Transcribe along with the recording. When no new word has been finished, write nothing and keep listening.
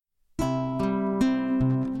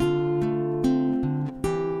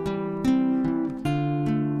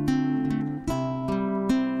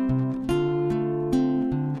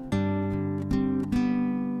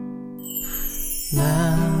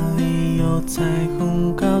彩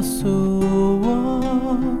虹告诉我，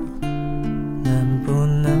能不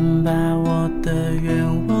能把我的愿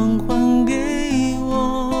望还给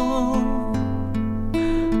我？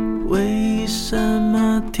为什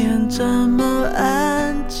么天这么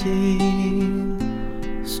安静？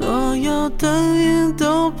所有灯影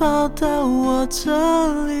都跑到我这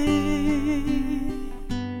里，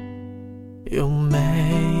有没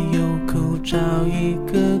有口罩一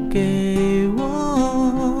个给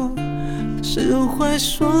我？释怀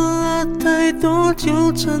说了太多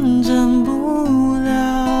就成真不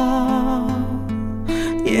了。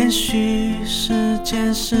也许时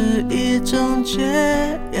间是一种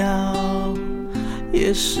解药，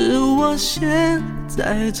也是我现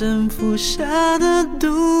在正服下的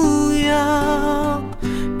毒药。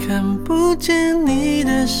看不见你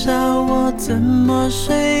的笑，我怎么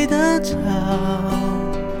睡得着？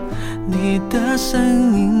你的声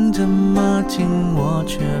音这么近，我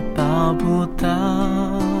却抱不到。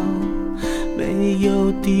没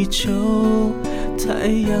有地球，太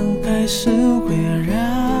阳开始围绕。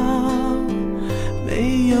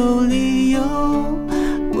没有理由，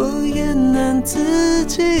我也能自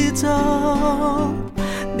己走。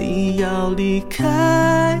你要离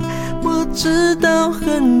开，我知道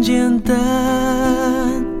很简单。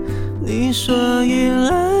你说依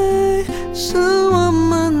赖是我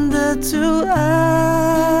们的阻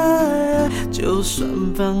碍，就算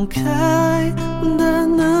放开，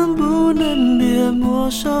但能不能别没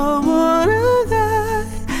收我的爱？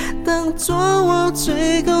当作我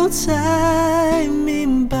最后才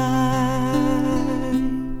明白。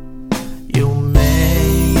有没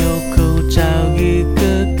有口罩一个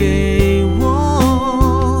给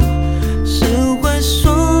我？释怀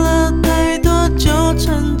说了太多就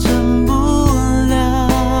成真不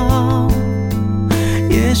了。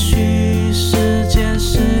也许时间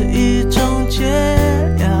是一种解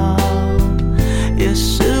药，也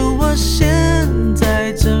是我现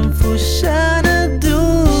在正服下的毒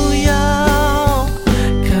药。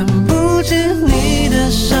看不见你的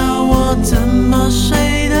笑，我怎么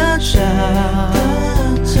睡得着？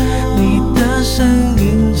你的声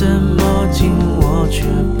音这么近，我却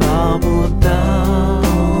抱不到。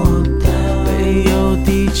没有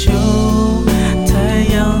地球，太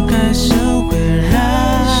阳开始围绕。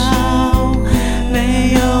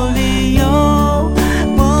没有理由，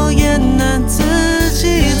我也能自己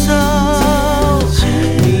走。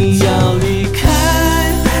你要离开，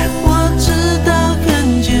我知道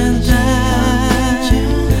很简单。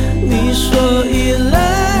你说依赖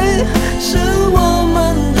是我们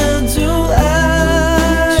的阻碍，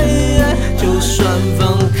就算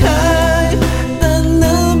放开，但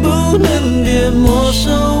能不能别没收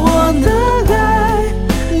我的爱？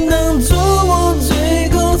当作我最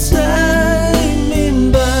后才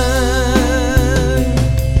明白。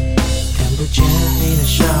看不见你的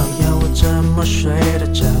笑，要我怎么睡得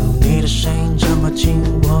着？你的声音这么近，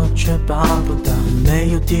我却抱不到。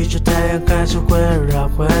没有地球，太阳开始围绕。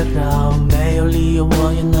没有理由，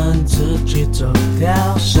我也能自己走掉。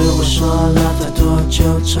是我说了太多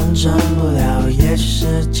就成真不了。也许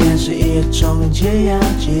时间是一种解药，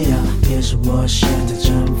也是我现在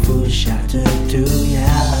正服下的毒药。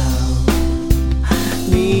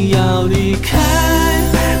你要离开，